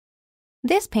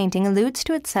This painting alludes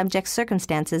to its subject's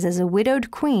circumstances as a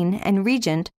widowed queen and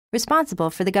regent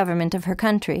responsible for the government of her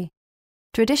country.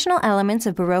 Traditional elements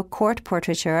of Baroque court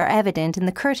portraiture are evident in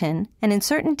the curtain and in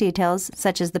certain details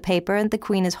such as the paper the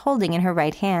queen is holding in her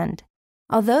right hand.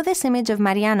 Although this image of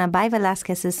Mariana by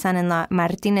Velázquez's son-in-law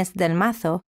Martínez del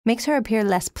Mazo makes her appear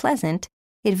less pleasant,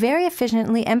 it very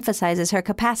efficiently emphasizes her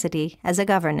capacity as a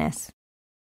governess.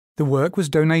 The work was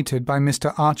donated by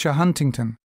Mr. Archer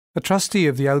Huntington, a trustee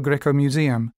of the El Greco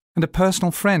Museum and a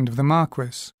personal friend of the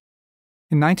Marquis.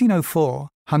 In 1904,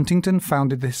 Huntington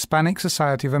founded the Hispanic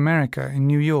Society of America in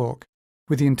New York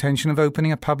with the intention of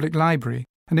opening a public library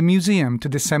and a museum to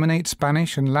disseminate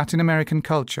Spanish and Latin American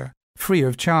culture free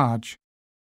of charge.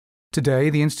 Today,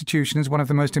 the institution is one of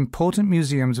the most important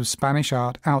museums of Spanish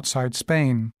art outside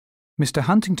Spain. Mr.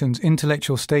 Huntington's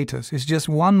intellectual status is just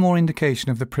one more indication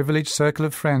of the privileged circle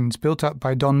of friends built up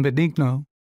by Don Benigno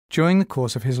during the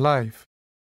course of his life.